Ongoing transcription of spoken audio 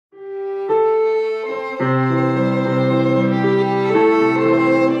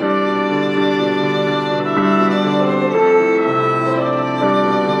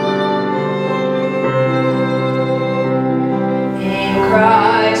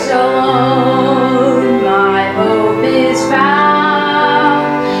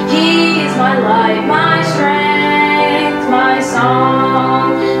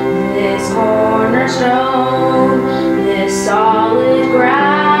This solid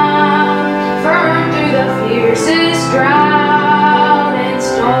ground, firm through the fiercest drought and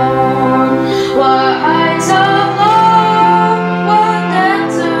storm. What heights of love, what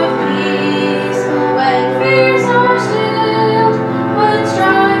depths of peace, when fears are stilled, when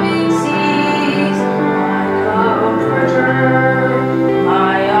striving cease. My comforter,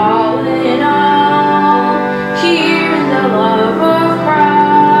 my all in all, here in the love of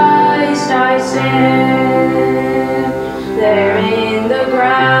Christ I stand. There in the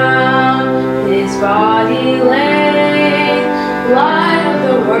ground, his body lay, light of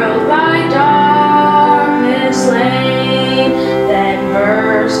the world by darkness slain, then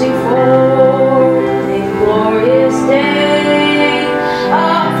bursting forth in glorious day,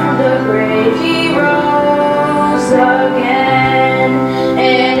 up from the grave he rose again,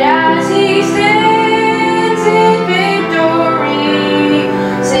 and as he stands in victory,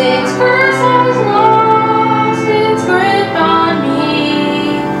 sin's curse has lost its grip on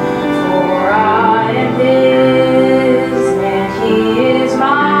me, for I am his and he is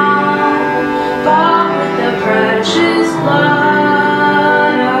mine, bought with the precious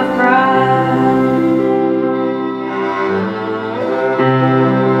blood of Christ.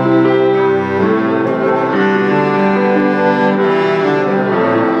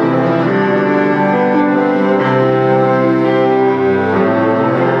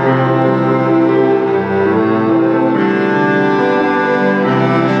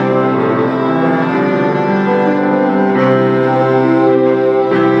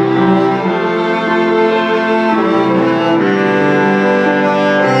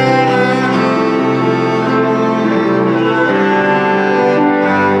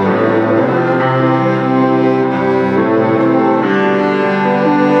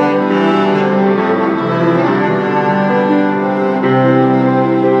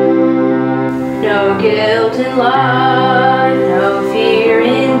 No guilt in life, no fear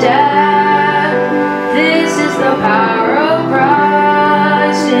in death. This is the power of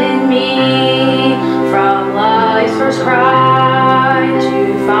Christ in me. From life's first cry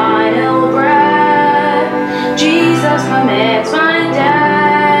to final breath, Jesus commands my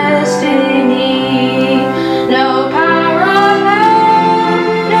destiny. No power of hell,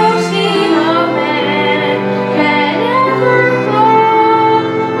 no scheme of man can ever pluck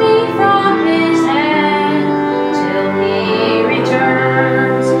me from his hand till he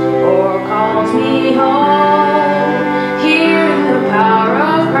returns or calls me home. Here in the power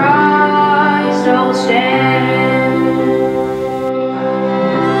of Christ I'll stand.